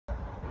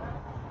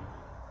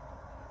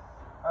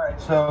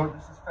Alright, so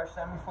this is fresh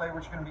salmon fillet,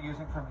 which you're going to be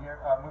using from here,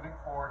 moving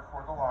forward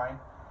for the line.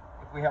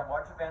 If we have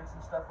large events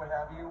and stuff, what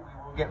have you, we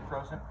will get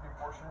frozen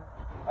pre-portioned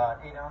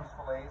 8-ounce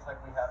fillets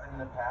like we have in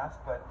the past,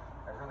 but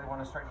I really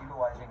want to start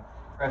utilizing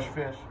fresh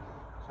fish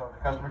so the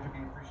customer can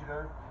be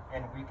appreciative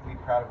and we can be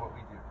proud of what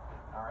we do.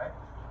 Alright,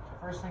 so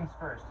first things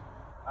first,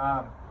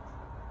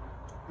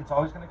 it's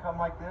always going to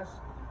come like this.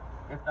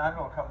 If not,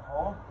 it'll come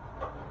whole.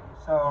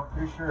 So I'm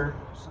pretty sure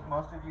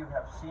most of you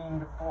have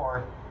seen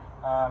before,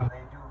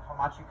 they do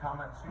hamachi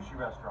kama in sushi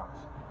restaurants.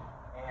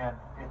 And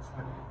it's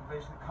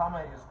basically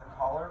kama is the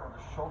collar or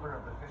the shoulder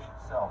of the fish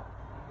itself.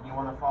 And you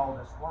want to follow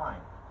this line.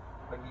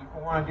 But you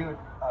don't want to do it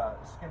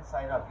skin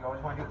side up. You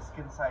always want to do it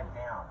skin side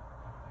down.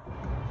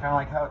 Kind of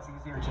like how it's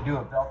easier to do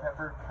a bell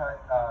pepper cut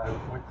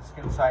with the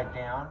skin side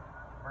down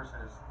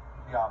versus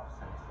the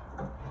opposite.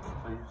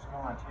 So you're just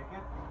going to take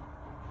it,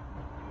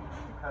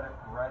 you cut it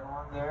right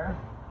along there,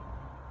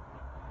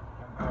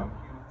 and boom,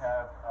 you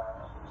have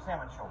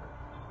salmon shoulder.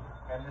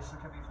 And this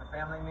could be for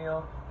family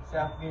meal,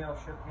 staff meal,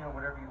 shift meal,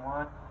 whatever you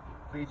want.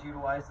 Please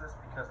utilize this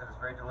because it is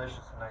very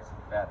delicious and nice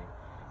and fatty.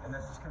 And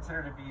this is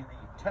considered to be the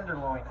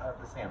tenderloin of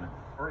the salmon,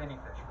 or any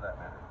fish for that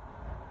matter.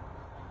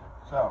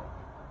 So,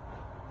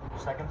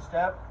 second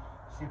step,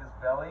 see this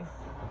belly?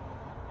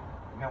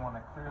 You're going to want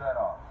to clear that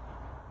off.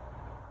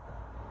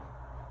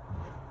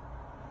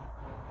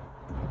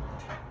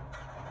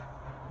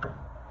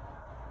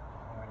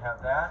 And we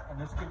have that, and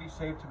this could be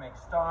saved to make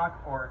stock,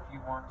 or if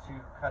you want to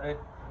cut it,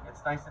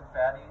 it's nice and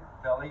fatty,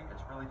 belly,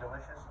 it's really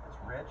delicious, it's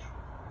rich.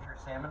 If you're a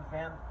salmon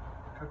fan,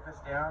 cook this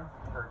down,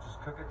 or just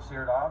cook it,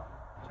 sear it off,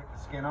 take the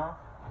skin off,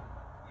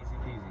 easy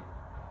peasy.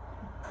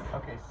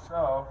 Okay,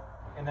 so,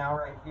 and now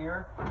right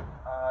here,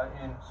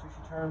 in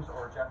sushi terms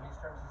or Japanese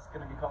terms, it's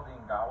going to be called the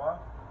ingawa,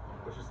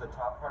 which is the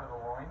top part of the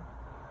loin.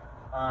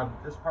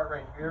 This part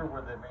right here,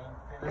 where the main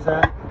fin is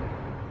at,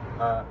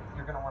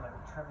 you're going to want to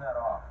trim that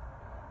off.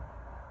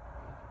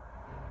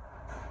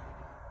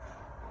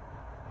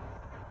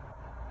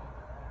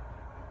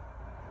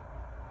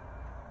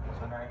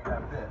 So now you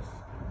have this.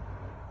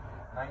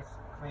 Nice,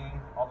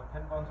 clean, all the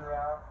pin bones are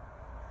out.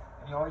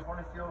 And you always want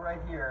to feel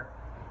right here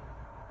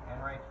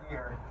and right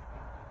here.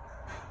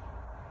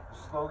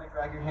 Just slowly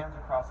drag your hands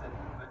across it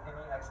with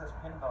any excess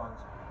pin bones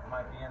that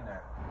might be in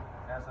there.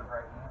 And as of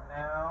right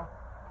now,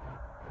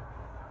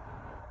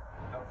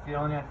 don't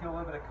feel any. I feel a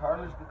little bit of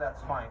cartilage, but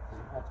that's fine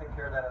because we'll take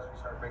care of that as we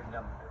start breaking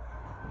down the fish.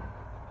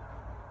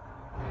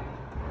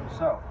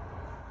 So,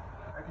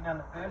 breaking down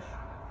the fish,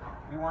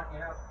 we want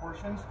 8-ounce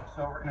portions,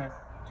 so we're going to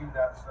do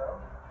that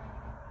so.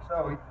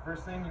 So,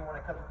 first thing, you want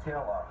to cut the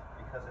tail off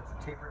because it's a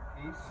tapered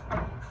piece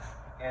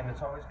and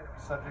it's always going to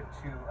be subject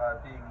to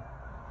being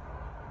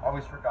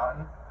always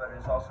forgotten, but it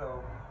is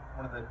also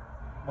one of the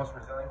most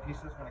resilient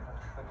pieces when it comes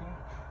to cooking.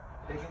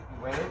 Take it,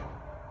 you weigh it,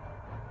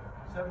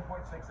 7.6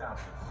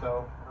 ounces,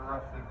 so we're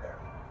roughly there.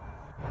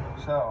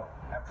 So,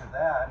 after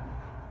that,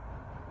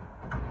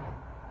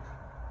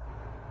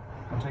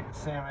 we'll take the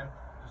salmon,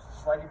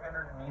 just slightly bend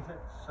underneath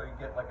it so you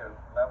get like a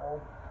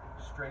level,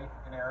 straight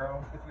and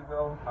arrow, if you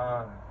will,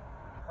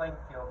 playing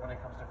field when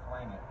it comes to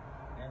filleting it.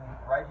 And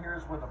right here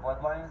is where the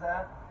bloodline is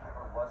at,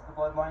 or was the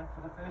bloodline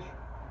for the fish.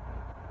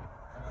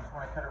 And you just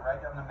want to cut it right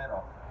down the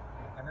middle.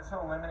 And this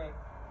will eliminate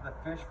the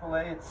fish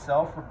fillet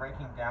itself from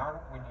breaking down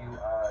when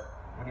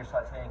you're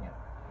sauteing it,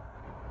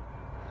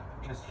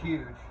 which is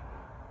huge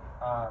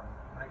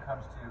when it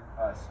comes to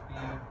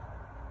speed,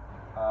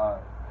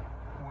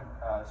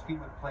 speed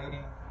with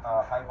plating,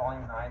 high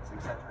volume nights,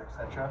 etc.,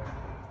 etc.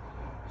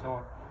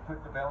 So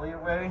put the belly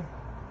away,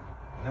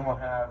 then we'll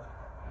have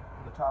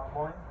the top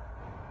loin.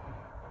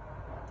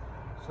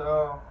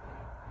 So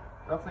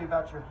roughly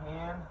about your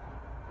hand,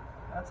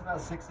 that's about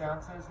 6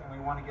 ounces, and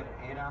we want to get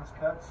an 8-ounce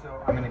cut,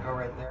 so I'm going to go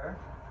right there.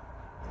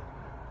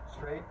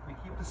 Straight. We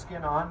keep the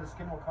skin on. The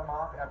skin will come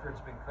off after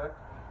it's been cooked.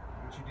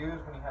 What you do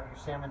is when you have your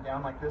salmon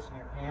down like this in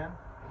your pan,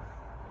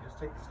 you just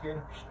take the skin,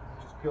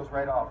 it just peels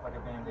right off like a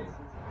Band-Aid.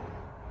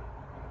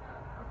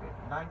 Okay,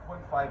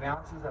 9.5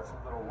 ounces, that's a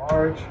little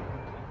large.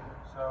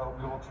 So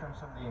we will trim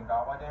some of the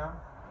ingawa down,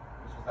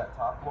 which is that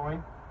top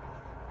loin.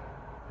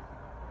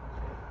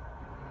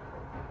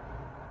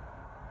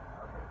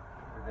 Okay,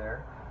 we're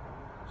there.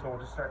 So we'll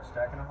just start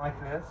stacking them like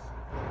this.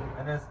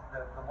 And as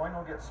the loin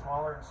will get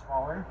smaller and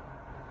smaller,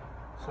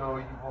 so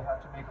you will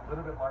have to make a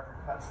little bit larger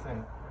cuts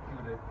than you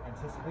would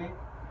anticipate.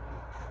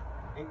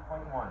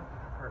 8.1,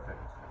 perfect.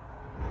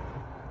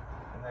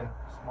 And then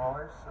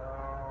smaller, so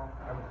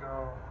I would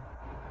go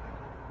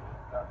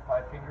about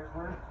 5 fingers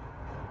worth.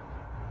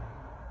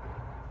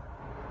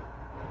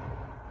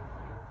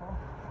 Beautiful.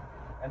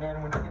 And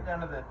then when you get down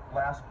to the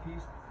last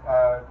piece,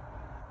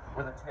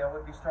 where the tail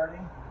would be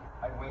starting,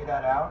 I weigh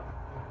that out.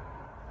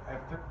 I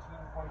have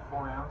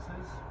 13.4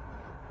 ounces.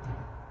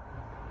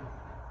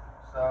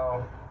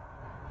 So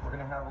we're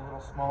going to have a little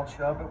small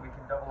chub, but we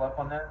can double up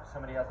on that if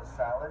somebody has a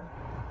salad.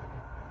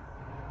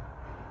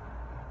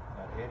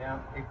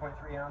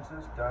 8.3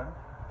 ounces, done.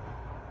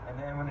 And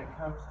then when it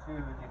comes to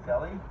the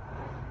belly,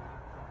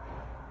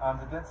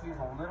 the density is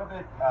a little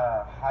bit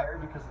higher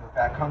because of the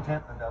fat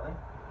content in the belly.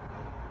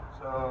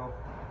 So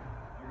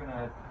you're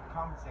gonna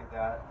compensate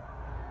that.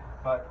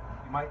 But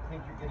you might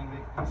think you're getting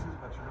big pieces,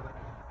 but you're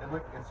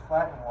really, it's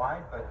flat and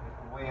wide, but it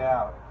will weigh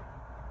out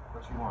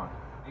what you want.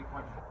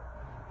 8.4.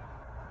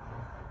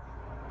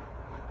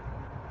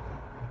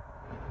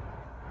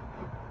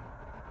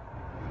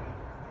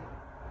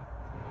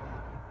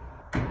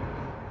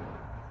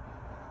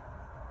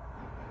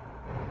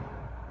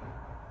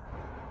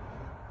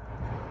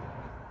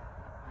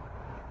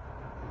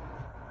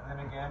 And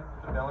then again,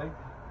 with the belly,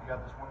 you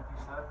got this one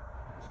piece left.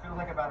 This feels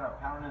like about a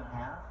pound and a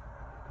half.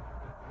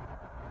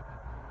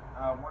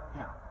 1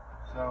 pound.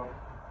 So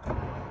you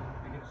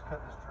can just cut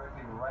this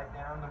directly right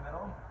down the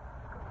middle,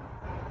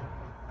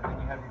 and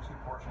then you have your 2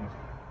 portions.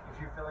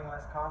 If you're feeling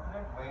less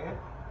confident, weigh it.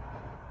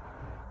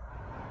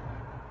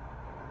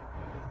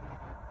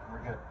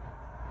 We're good.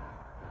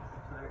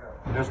 So there you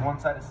go. There's one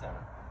side of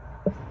salmon.